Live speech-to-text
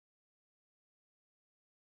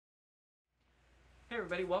Hey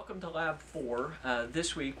everybody, welcome to Lab 4.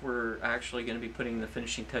 This week we're actually going to be putting the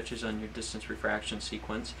finishing touches on your distance refraction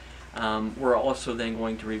sequence. We're also then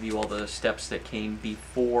going to review all the steps that came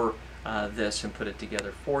before this and put it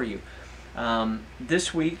together for you.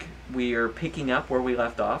 This week we are picking up where we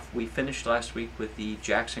left off. We finished last week with the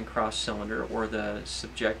Jackson cross cylinder, or the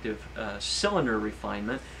subjective cylinder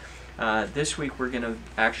refinement. This week we're going to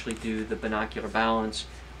actually do the binocular balance,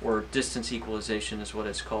 or distance equalization is what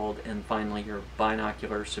it's called, and finally your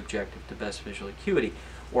binocular subjective to best visual acuity,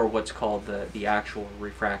 or what's called the actual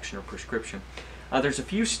refraction or prescription. There's a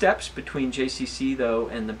few steps between JCC though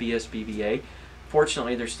and the BSBVA.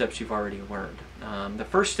 Fortunately, there's steps you've already learned. The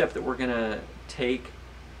first step that we're going to take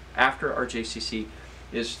after our JCC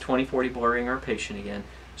is 20/40 blurring our patient again,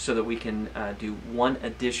 so that we can do one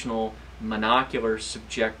additional monocular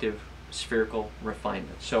subjective spherical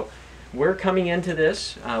refinement. So we're coming into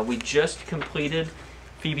this. We just completed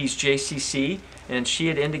Phoebe's JCC, and she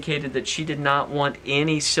had indicated that she did not want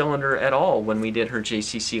any cylinder at all when we did her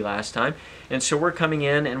JCC last time. And so we're coming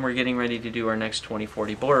in and we're getting ready to do our next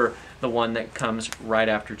 20/40 blur, the one that comes right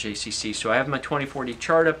after JCC. So I have my 20/40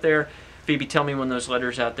 chart up there. Phoebe, tell me when those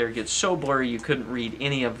letters out there get so blurry you couldn't read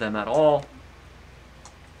any of them at all.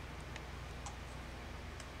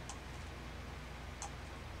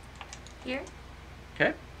 Here.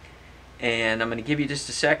 Okay. And I'm going to give you just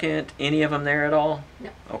a second. Any of them there at all?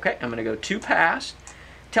 No. Okay, I'm going to go 2 past.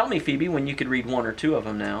 Tell me, Phoebe, when you could read 1 or 2 of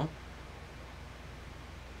them now.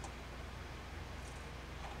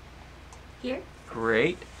 Here.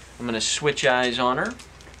 Great. I'm going to switch eyes on her.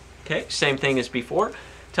 Okay, same thing as before.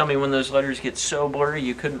 Tell me when those letters get so blurry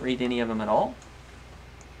you couldn't read any of them at all.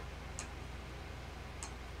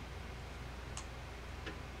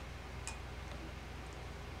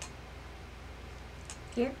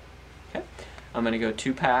 Here. Okay. I'm going to go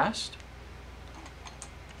 2 past.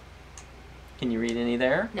 Can you read any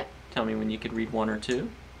there? No. Tell me when you could read 1 or 2.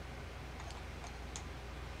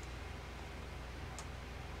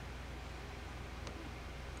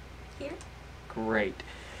 Here. Great.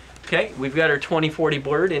 Okay, we've got our 20/40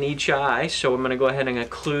 blurred in each eye, so I'm going to go ahead and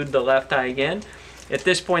occlude the left eye again. At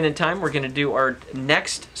this point in time, we're going to do our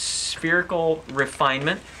next spherical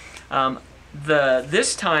refinement.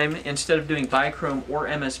 This time, instead of doing bichrome or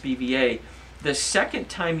MSBVA, the second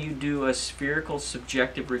time you do a spherical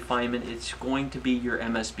subjective refinement, it's going to be your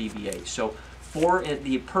MSBVA. So for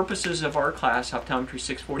the purposes of our class, Optometry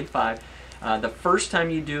 645, the first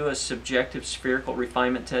time you do a subjective spherical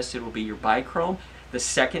refinement test, it will be your bichrome. The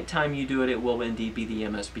second time you do it, it will indeed be the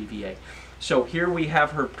MSBVA. So here we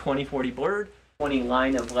have her 20/40 blurred, 20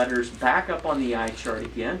 line of letters back up on the eye chart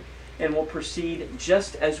again, and we'll proceed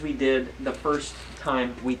just as we did the first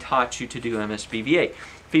time we taught you to do MSBVA.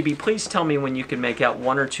 Phoebe, please tell me when you can make out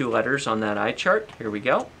 1 or 2 letters on that eye chart. Here we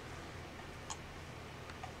go.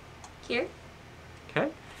 Here.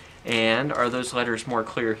 Okay. And are those letters more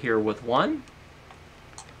clear here with 1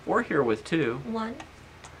 or here with 2? 1.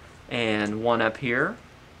 And 1 up here,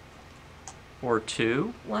 or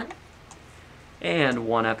 2? 1. And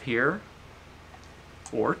 1 up here,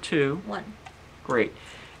 or 2? 1. Great.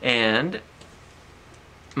 And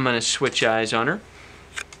I'm going to switch eyes on her.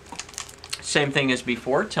 Same thing as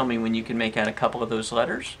before. Tell me when you can make out a couple of those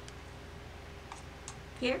letters.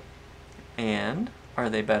 Here. And are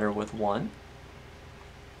they better with 1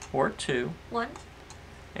 or 2? 1.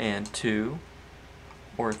 And 2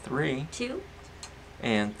 or 3? 2.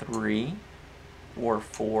 And 3 or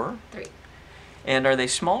 4? 3. And are they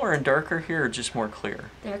smaller and darker here, or just more clear?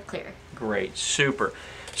 They're clear. Great, super.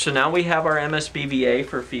 So now we have our MSBVA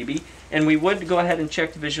for Phoebe, and we would go ahead and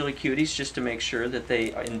check the visual acuities just to make sure that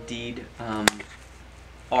they indeed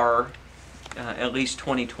are at least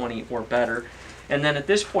 20/20 or better. And then at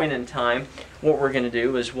this point in time, what we're going to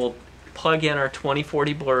do is we'll plug in our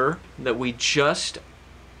 20/40 blur that we just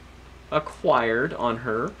acquired on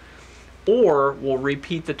her, or we'll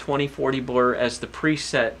repeat the 20/40 blur as the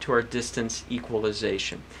preset to our distance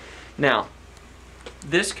equalization. Now,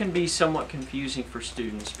 this can be somewhat confusing for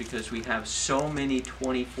students because we have so many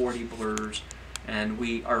 20/40 blurs, and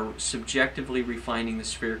we are subjectively refining the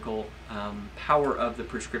spherical power of the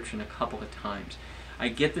prescription a couple of times. I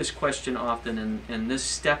get this question often, and this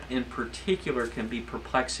step in particular can be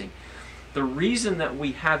perplexing. The reason that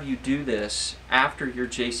we have you do this after your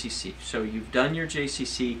JCC, so you've done your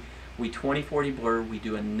JCC, we 20/40 blur, we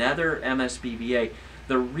do another MSBVA.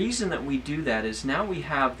 The reason that we do that is now we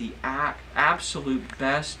have the absolute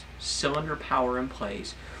best cylinder power in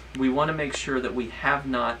place. We want to make sure that we have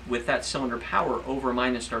not, with that cylinder power,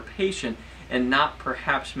 over-minused our patient and not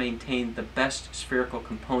perhaps maintained the best spherical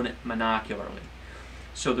component monocularly.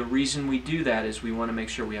 So the reason we do that is we want to make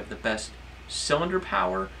sure we have the best cylinder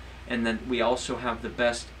power, and then we also have the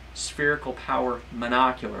best spherical power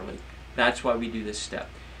monocularly. That's why we do this step.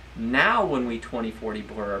 Now when we 20/40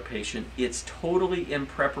 blur our patient, it's totally in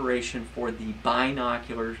preparation for the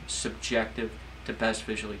binocular subjective to best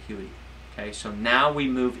visual acuity. Okay, so now we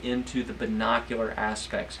move into the binocular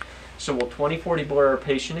aspects. So we'll 20/40 blur our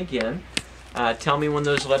patient again. Tell me when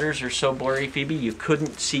those letters are so blurry, Phoebe, you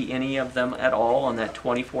couldn't see any of them at all on that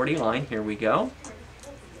 20/40 line. Here we go.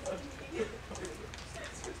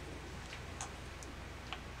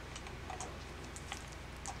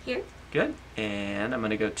 Here. Good. And I'm going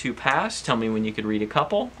to go 2 past. Tell me when you could read a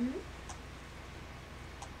couple. Mm-hmm.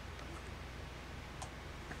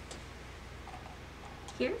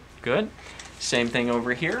 Here. Good. Same thing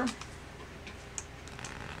over here.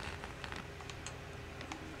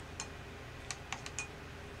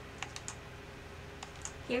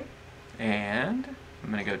 Here. And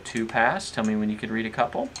I'm going to go 2 past. Tell me when you could read a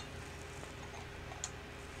couple.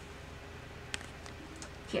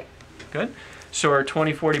 Here. Good. So our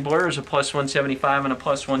 20/40 blur is a +175 and a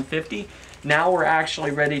 +150. Now we're actually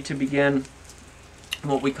ready to begin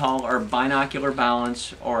what we call our binocular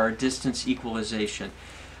balance or our distance equalization.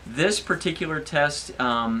 This particular test,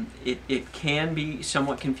 it can be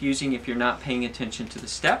somewhat confusing if you're not paying attention to the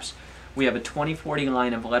steps. We have a 20/40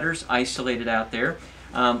 line of letters isolated out there.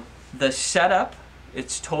 The setup,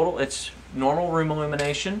 it's normal room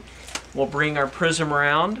illumination. We'll bring our prism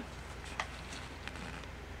around,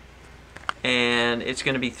 and it's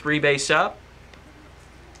going to be 3 base up,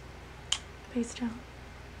 Base down.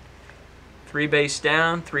 3 base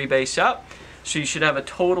down, 3 base up. So you should have a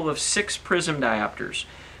total of 6 prism diopters.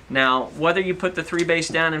 Now, whether you put the 3 base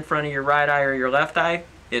down in front of your right eye or your left eye,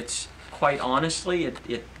 it's quite honestly,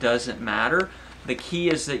 it doesn't matter. The key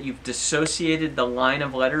is that you've dissociated the line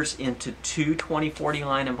of letters into 2 20/40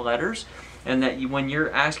 line of letters, and that when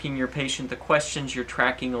you're asking your patient the questions, you're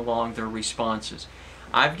tracking along their responses.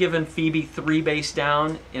 I've given Phoebe 3 base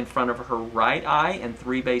down in front of her right eye and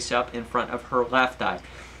 3 base up in front of her left eye.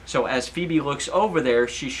 So as Phoebe looks over there,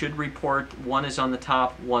 she should report one is on the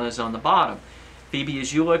top, one is on the bottom. Phoebe,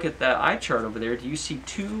 as you look at the eye chart over there, do you see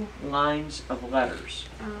 2 lines of letters?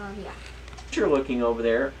 Yeah. As you're looking over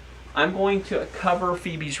there, I'm going to cover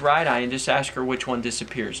Phoebe's right eye and just ask her which one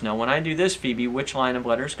disappears. Now when I do this, Phoebe, which line of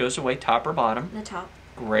letters goes away, top or bottom? The top.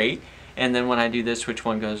 Great. And then when I do this, which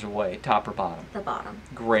one goes away, top or bottom? The bottom.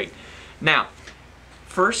 Great. Now,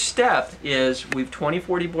 first step is we've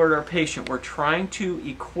 20/40 blurred our patient. We're trying to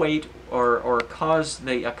equate or cause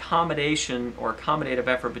the accommodation or accommodative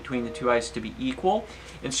effort between the 2 eyes to be equal.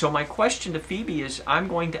 And so my question to Phoebe is, I'm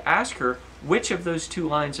going to ask her which of those 2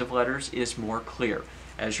 lines of letters is more clear.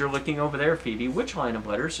 As you're looking over there, Phoebe, which line of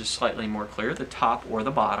letters is slightly more clear, the top or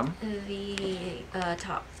the bottom? The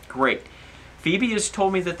top. Great. Phoebe has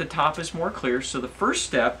told me that the top is more clear, so the first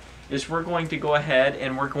step is we're going to go ahead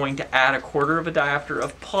and we're going to add 1/4 of a diopter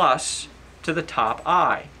of plus to the top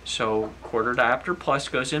eye. So 1/4 diopter plus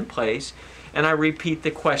goes in place, and I repeat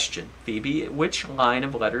the question. Phoebe, which line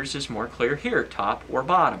of letters is more clear here, top or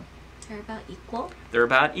bottom? They're about equal. They're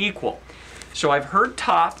about equal. So I've heard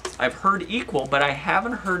top, I've heard equal, but I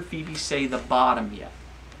haven't heard Phoebe say the bottom yet.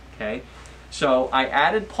 Okay? So I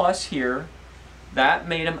added plus here. That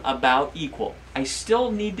made them about equal. I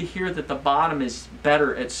still need to hear that the bottom is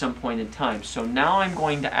better at some point in time. So now I'm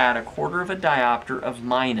going to add 1/4 of a diopter of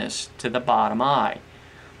minus to the bottom eye.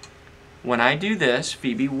 When I do this,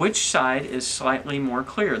 Phoebe, which side is slightly more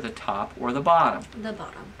clear, the top or the bottom? The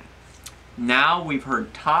bottom. Now we've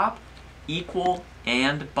heard top, equal,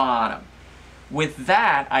 and bottom. With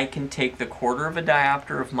that, I can take the 1/4 of a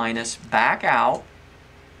diopter of minus back out.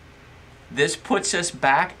 This puts us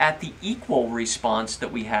back at the equal response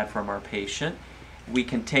that we had from our patient. We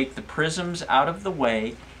can take the prisms out of the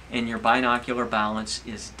way, and your binocular balance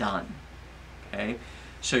is done. Okay?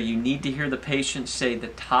 So you need to hear the patient say the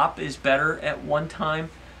top is better at one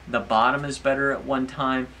time, the bottom is better at one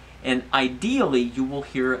time, and ideally you will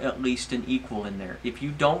hear at least an equal in there. If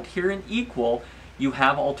you don't hear an equal, you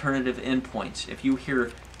have alternative endpoints. If you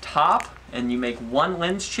hear top and you make one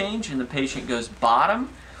lens change and the patient goes bottom,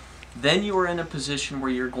 then you are in a position where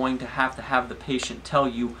you're going to have the patient tell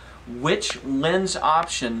you which lens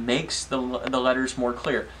option makes the letters more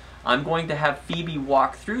clear. I'm going to have Phoebe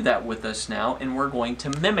walk through that with us now, and we're going to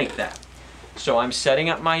mimic that. So I'm setting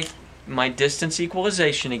up my distance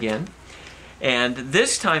equalization again, and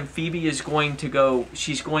this time Phoebe is going to go,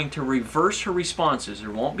 she's going to reverse her responses.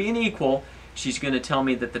 There won't be an equal. She's going to tell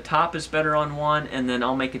me that the top is better on one, and then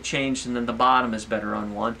I'll make a change, and then the bottom is better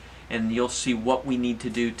on one. And you'll see what we need to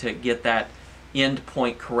do to get that end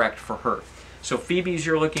point correct for her. So Phoebe's,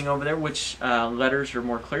 you're looking over there. Which letters are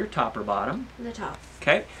more clear, top or bottom? The top.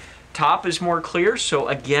 Okay. Top is more clear, so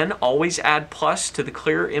again, always add plus to the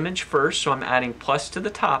clear image first. So I'm adding plus to the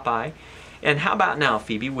top eye. And how about now,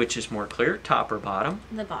 Phoebe? Which is more clear, top or bottom?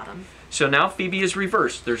 The bottom. So now Phoebe is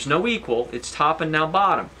reversed. There's no equal. It's top and now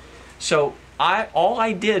bottom. So all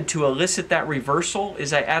I did to elicit that reversal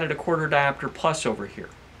is I added a quarter diopter plus over here.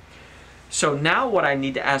 So now what I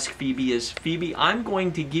need to ask Phoebe is, Phoebe, I'm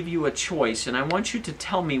going to give you a choice, and I want you to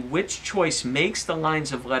tell me which choice makes the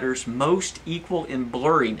lines of letters most equal in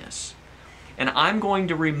blurriness. And I'm going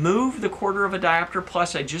to remove the quarter of a diopter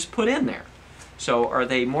plus I just put in there. So are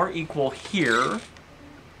they more equal here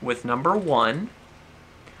with number 1,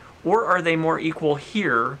 or are they more equal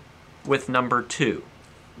here with number 2?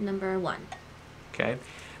 Number 1. Okay.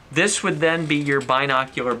 This would then be your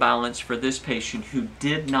binocular balance for this patient who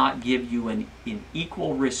did not give you an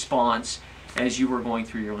equal response as you were going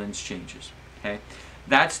through your lens changes. Okay.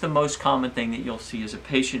 That's the most common thing that you'll see is a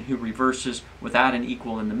patient who reverses without an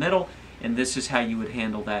equal in the middle, and this is how you would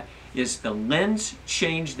handle that. Is the lens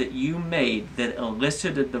change that you made that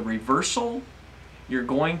elicited the reversal, you're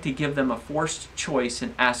going to give them a forced choice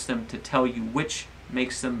and ask them to tell you which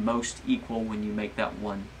makes them most equal when you make that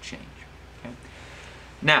one change. Okay?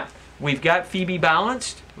 Now, we've got Phoebe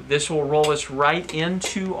balanced. This will roll us right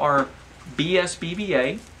into our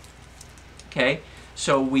BSBVA. Okay,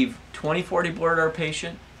 so we've 20/40 blurred our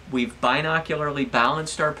patient. We've binocularly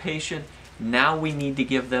balanced our patient. Now we need to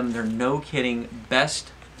give them their no kidding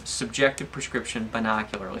best subjective prescription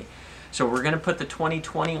binocularly. So we're going to put the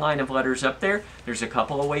 20/20 line of letters up there. There's a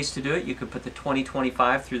couple of ways to do it. You could put the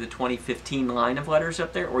 20/25 through the 20/15 line of letters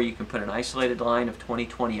up there, or you can put an isolated line of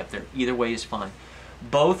 20/20 up there. Either way is fine.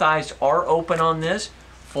 Both eyes are open on this,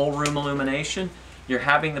 full room illumination. You're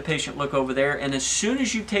having the patient look over there, and as soon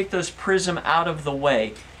as you take those prism out of the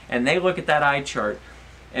way and they look at that eye chart,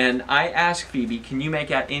 and I ask Phoebe, can you make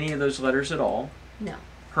out any of those letters at all? No.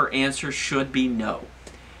 Her answer should be no.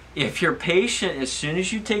 If your patient, as soon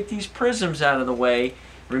as you take these prisms out of the way,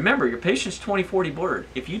 remember your patient's 20/40 blurred.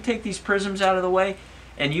 If you take these prisms out of the way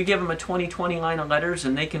and you give them a 20/20 line of letters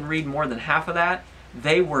and they can read more than half of that,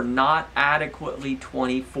 they were not adequately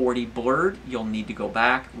 20/40 blurred. You'll need to go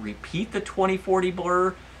back, repeat the 20/40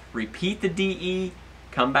 blur, repeat the DE,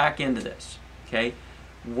 come back into this. Okay?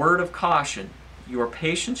 Word of caution, your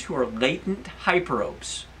patients who are latent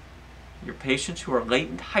hyperopes,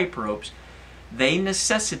 they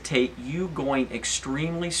necessitate you going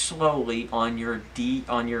extremely slowly on your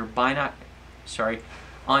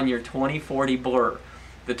 20/40 blur.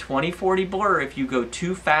 The 20/40 blur, if you go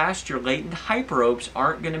too fast, your latent hyperopes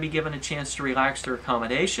aren't going to be given a chance to relax their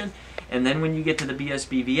accommodation, and then when you get to the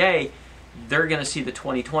BSBVA, they're going to see the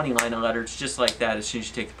 20/20 line of letters just like that as soon as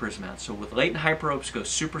you take the prism out. So with latent hyperopes, go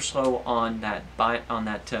super slow on that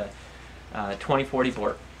 20/40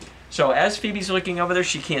 blur. So as Phoebe's looking over there,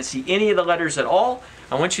 she can't see any of the letters at all.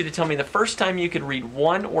 I want you to tell me the first time you could read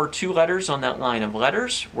 1 or 2 letters on that line of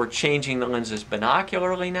letters. We're changing the lenses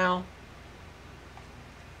binocularly now.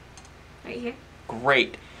 Right here.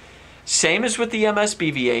 Great. Same as with the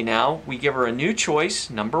MSBVA now. We give her a new choice,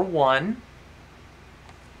 number 1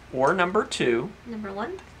 or number 2. Number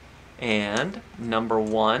 1. And number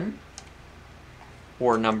 1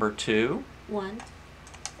 or number 2. 1.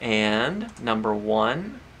 And number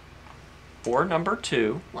 1 or number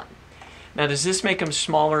 2. 1. Now, does this make them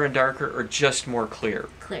smaller and darker or just more clear?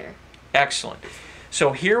 Clear. Excellent.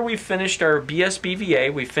 So here we've finished our BSBVA.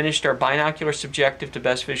 We finished our binocular subjective to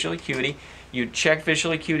best visual acuity. You check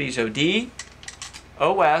visual acuities OD,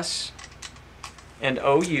 OS, and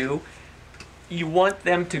OU. You want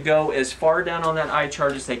them to go as far down on that eye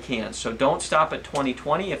chart as they can. So don't stop at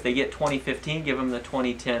 20/20. If they get 20/15, give them the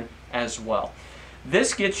 20/10 as well.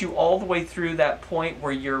 This gets you all the way through that point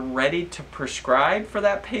where you're ready to prescribe for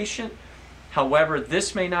that patient. However,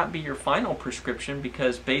 this may not be your final prescription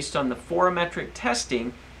because based on the photometric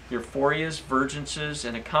testing, your phorias, vergences,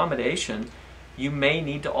 and accommodation, you may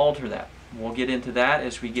need to alter that. We'll get into that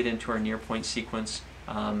as we get into our near point sequence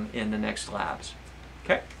in the next labs.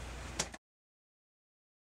 Okay?